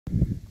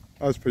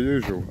as per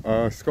usual,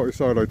 Scotty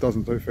Solo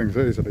doesn't do things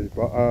easily,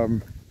 but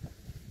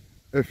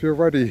if you're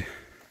ready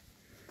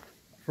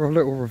for a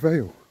little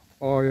reveal,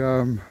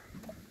 I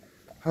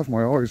have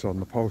my eyes on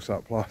the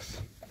Polsat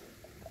Plus,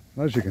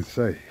 and as you can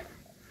see,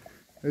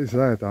 it's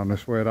there down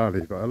this weird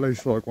alley, but at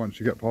least like once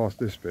you get past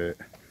this bit,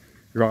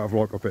 you're out of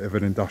like a bit of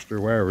an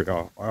industrial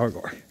area.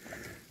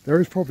 There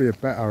is probably a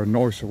better and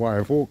nicer way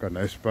of walking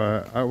this,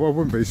 but well, it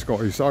wouldn't be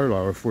Scotty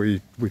Solo if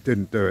we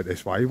didn't do it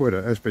this way, would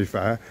it? Let's be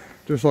fair.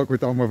 Just like we've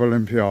done with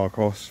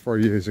Olympiakos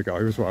 3 years ago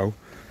as well.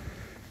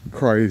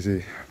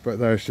 Crazy. But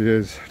there she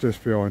is,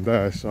 just behind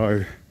there.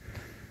 So,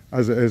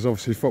 as it is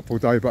obviously football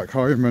day back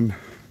home and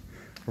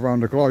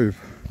around the globe,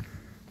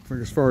 I think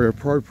it's very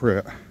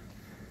appropriate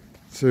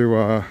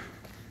to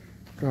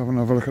go have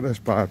another look at this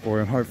bad boy.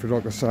 And hopefully,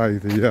 like I say,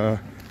 the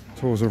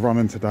tours are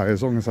running today.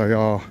 As long as they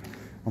are,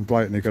 I'm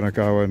blatantly going to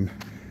go and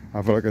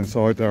have a look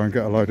inside there and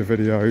get a load of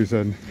videos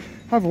and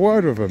have a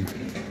word with them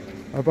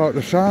about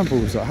the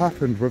shambles that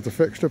happened with the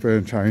fixture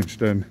being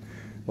changed, and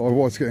I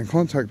wanted to get in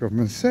contact with them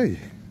and see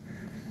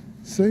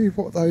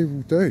what they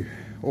will do,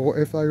 or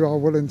if they are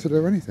willing to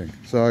do anything.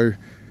 So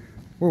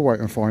we'll wait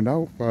and find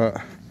out, but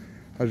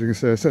as you can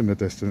see, it's in the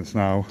distance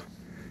now.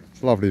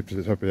 It's lovely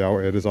to be out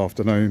here this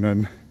afternoon,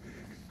 and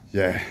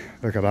yeah,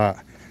 look at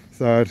that.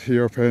 3rd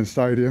European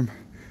stadium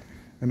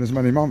in as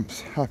many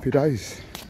months. Happy days.